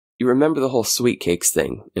you remember the whole sweet cakes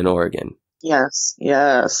thing in Oregon? Yes.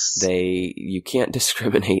 You can't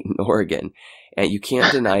discriminate in Oregon, and you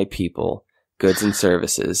can't deny people goods and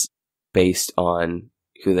services based on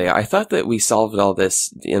who they are. I thought that we solved all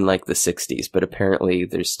this in like the 60s, but apparently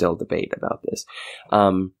there's still debate about this.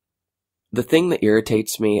 The thing that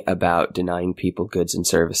irritates me about denying people goods and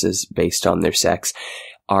services based on their sex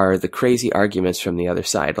are the crazy arguments from the other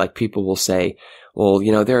side. Like people will say, well,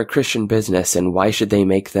 they're a Christian business and why should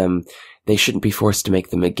they shouldn't be forced to make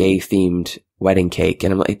them a gay themed wedding cake.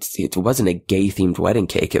 And I'm like, it wasn't a gay themed wedding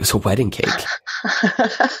cake. It was a wedding cake.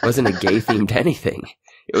 It wasn't a gay themed anything.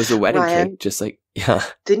 It was a wedding cake. Just like, yeah.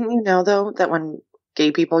 Didn't you know though that when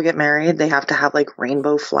gay people get married, they have to have like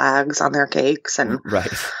rainbow flags on their cakes and right.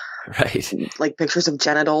 like pictures of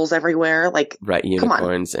genitals everywhere. Like, right.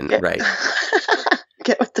 Unicorns and right.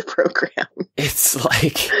 Get with the program. It's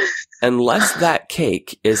like, unless that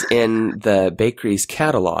cake is in the bakery's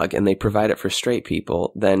catalog and they provide it for straight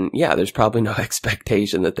people, then yeah, there's probably no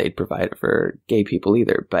expectation that they'd provide it for gay people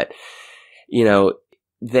either. But,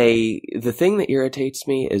 the thing that irritates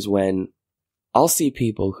me is when I'll see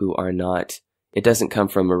people who are not, it doesn't come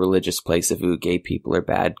from a religious place of, ooh, gay people are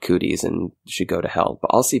bad cooties and should go to hell. But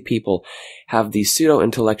I'll see people have these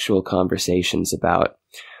pseudo-intellectual conversations about,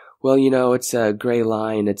 well, it's a gray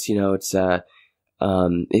line. It's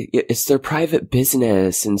their private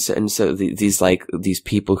business. And so these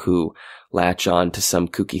people who latch on to some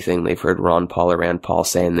kooky thing they've heard Ron Paul or Rand Paul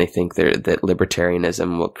say, and they think that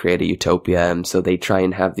libertarianism will create a utopia. And so they try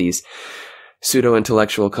and have these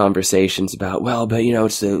pseudo-intellectual conversations about, well, but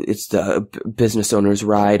it's the business owner's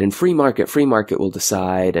right and free market will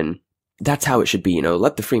decide. And that's how it should be,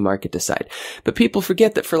 let the free market decide. But people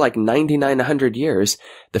forget that for like 100 years,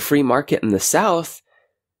 the free market in the South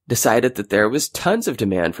decided that there was tons of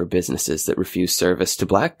demand for businesses that refused service to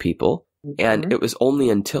black people. And it was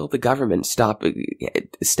only until the government stepped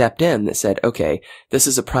in that said, okay, this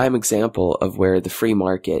is a prime example of where the free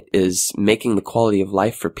market is making the quality of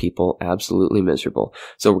life for people absolutely miserable.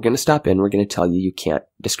 So we're going to stop in. We're going to tell you can't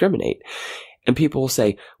discriminate. And people will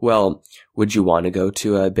say, well, would you want to go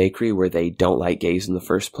to a bakery where they don't like gays in the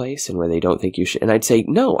first place and where they don't think you should? And I'd say,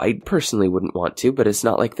 no, I personally wouldn't want to, but it's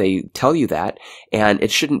not like they tell you that, and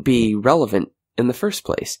it shouldn't be relevant in the first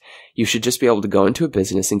place. You should just be able to go into a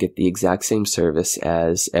business and get the exact same service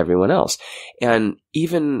as everyone else. And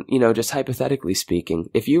even, just hypothetically speaking,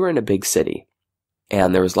 if you were in a big city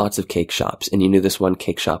and there was lots of cake shops and you knew this one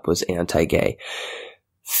cake shop was anti-gay,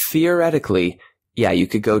 theoretically, yeah, you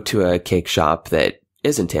could go to a cake shop that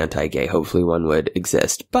isn't anti-gay. Hopefully one would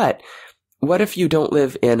exist. But what if you don't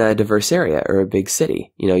live in a diverse area or a big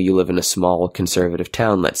city? You live in a small conservative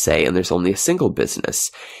town, let's say, and there's only a single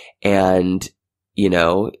business. And,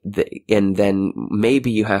 and then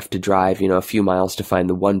maybe you have to drive, a few miles to find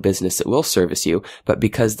the one business that will service you. But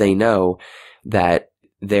because they know that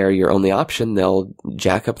they're your only option, they'll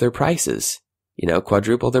jack up their prices.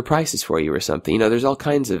 Quadruple their prices for you or something. There's all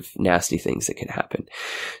kinds of nasty things that can happen.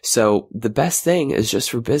 So the best thing is just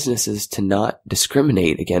for businesses to not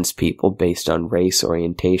discriminate against people based on race,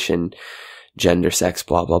 orientation, gender, sex,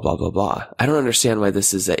 blah, blah, blah, blah, blah. I don't understand why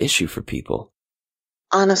this is an issue for people.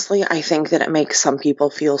 Honestly, I think that it makes some people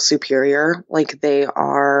feel superior. Like they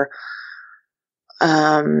are,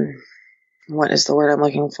 what is the word I'm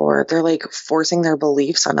looking for? They're like forcing their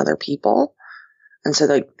beliefs on other people. And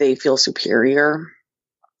so they feel superior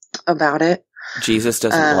about it. Jesus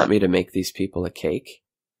doesn't want me to make these people a cake.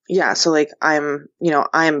 Yeah. So like I'm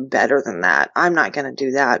better than that. I'm not going to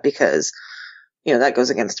do that because, that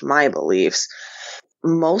goes against my beliefs.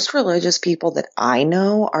 Most religious people that I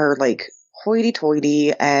know are like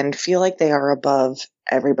hoity-toity and feel like they are above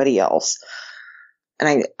everybody else.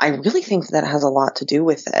 And I really think that has a lot to do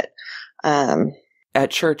with it.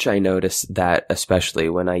 At church, I noticed that, especially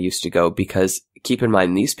when I used to go, because keep in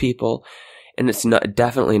mind, these people, and it's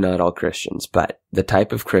definitely not all Christians, but the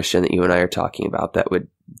type of Christian that you and I are talking about that would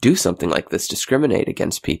do something like this, discriminate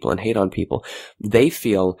against people and hate on people, they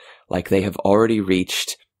feel like they have already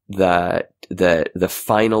reached the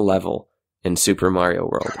final level in Super Mario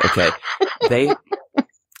World. Okay.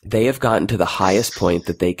 They have gotten to the highest point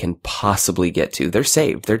that they can possibly get to. They're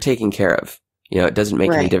saved. They're taken care of. It doesn't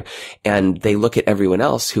make any difference. And they look at everyone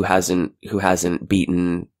else who hasn't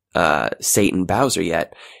beaten Satan Bowser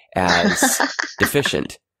yet as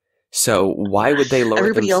deficient. So why would they lower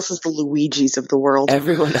Everybody else is the Luigis of the world.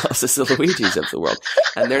 Everyone else is the Luigis of the world.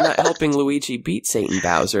 And they're not helping Luigi beat Satan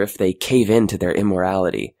Bowser if they cave into their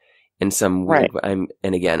immorality in some weird way.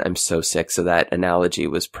 I'm so sick. So that analogy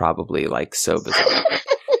was probably like so bizarre.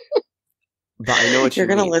 But I know what You're you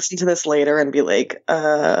going to mean. listen to this later and be like,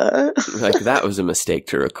 Like, that was a mistake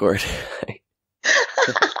to record.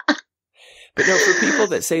 But no, for people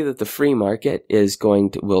that say that the free market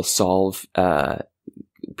will solve,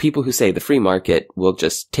 people who say the free market will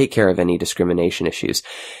just take care of any discrimination issues,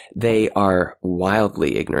 they are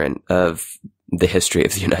wildly ignorant of the history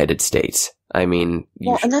of the United States. I mean,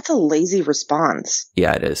 and that's a lazy response.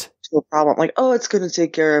 Yeah, it is. To a problem. Like, oh, it's going to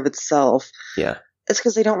take care of itself. Yeah. It's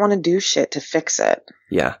because they don't want to do shit to fix it.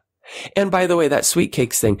 Yeah. And by the way, that sweet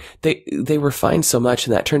cakes thing, they were fined so much,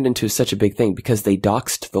 and that turned into such a big thing because they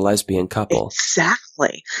doxed the lesbian couple.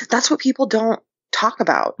 Exactly. That's what people don't talk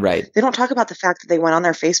about. Right. They don't talk about the fact that they went on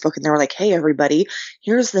their Facebook and they were like, hey, everybody,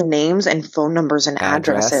 here's the names and phone numbers and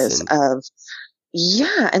addresses of.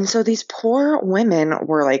 Yeah. And so these poor women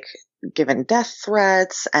were like given death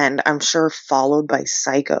threats and I'm sure followed by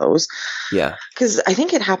psychos. Yeah. Because I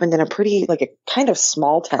think it happened in a pretty, like a kind of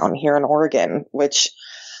small town here in Oregon, which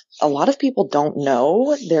a lot of people don't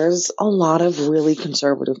know. There's a lot of really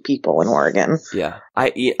conservative people in Oregon. Yeah.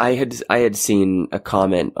 I had seen a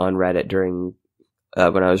comment on Reddit during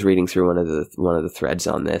when I was reading through one of the threads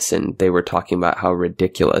on this, and they were talking about how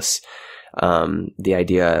ridiculous the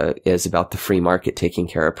idea is about the free market taking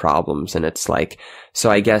care of problems. And it's like,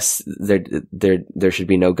 so I guess there should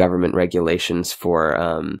be no government regulations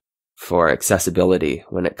for accessibility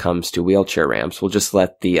when it comes to wheelchair ramps. We'll just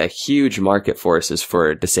let the huge market forces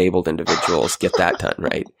for disabled individuals get that done,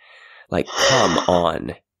 right? Like, come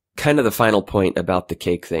on. Kind of the final point about the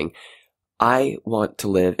cake thing. I want to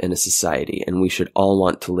live in a society, and we should all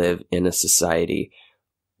want to live in a society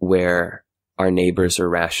where our neighbors are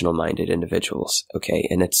rational-minded individuals, okay?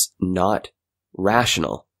 And it's not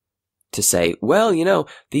rational to say, well,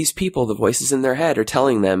 these people, the voices in their head are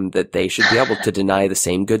telling them that they should be able to deny the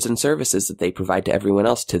same goods and services that they provide to everyone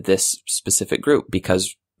else to this specific group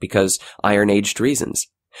because iron-aged reasons.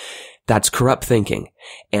 That's corrupt thinking.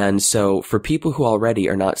 And so for people who already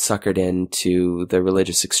are not suckered into the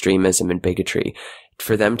religious extremism and bigotry,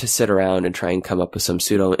 for them to sit around and try and come up with some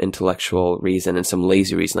pseudo-intellectual reason and some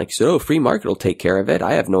lazy reason, like you said, oh, free market will take care of it.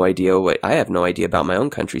 I have no idea about my own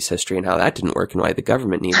country's history and how that didn't work and why the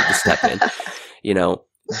government needed to step in.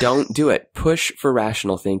 Don't do it. Push for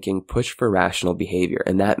rational thinking, push for rational behavior.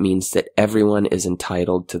 And that means that everyone is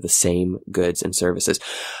entitled to the same goods and services.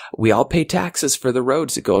 We all pay taxes for the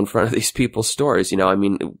roads that go in front of these people's stores.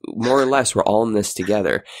 More or less, we're all in this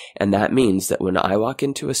together. And that means that when I walk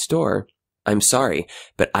into a store, I'm sorry,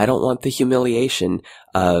 but I don't want the humiliation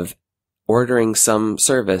of ordering some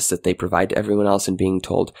service that they provide to everyone else and being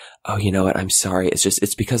told, oh, you know what? I'm sorry.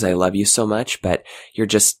 It's because I love you so much, but you're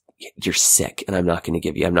sick and I'm not going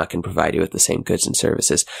to provide you with the same goods and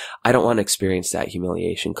services. I don't want to experience that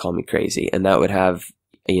humiliation. Call me crazy. And that would have,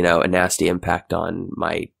 a nasty impact on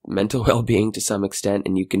my mental well-being to some extent.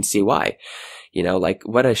 And you can see why, like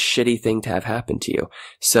what a shitty thing to have happen to you.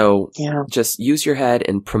 So Just use your head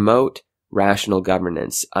and promote rational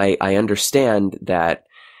governance. I understand that,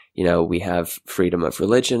 we have freedom of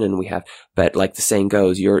religion but like the saying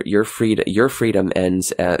goes, your freedom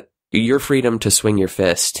ends at, your freedom to swing your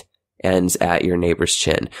fist ends at your neighbor's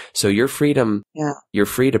chin. So your freedom, you're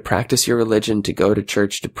free to practice your religion, to go to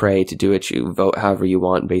church, to pray, to do it, you vote however you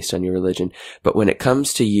want based on your religion. But when it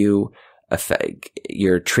comes to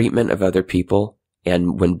your treatment of other people,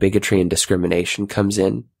 and when bigotry and discrimination comes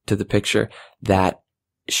in to the picture, that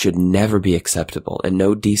should never be acceptable, and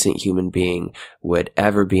no decent human being would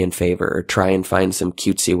ever be in favor or try and find some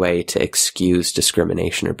cutesy way to excuse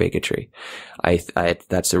discrimination or bigotry.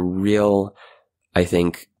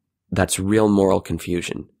 That's real moral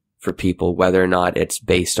confusion for people, whether or not it's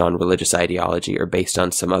based on religious ideology or based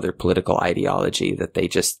on some other political ideology that they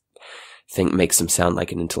just think makes them sound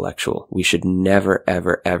like an intellectual. We should never,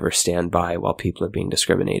 ever, ever stand by while people are being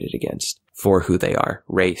discriminated against for who they are,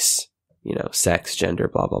 race, sex, gender,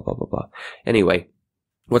 blah, blah, blah, blah, blah. Anyway,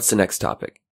 what's the next topic?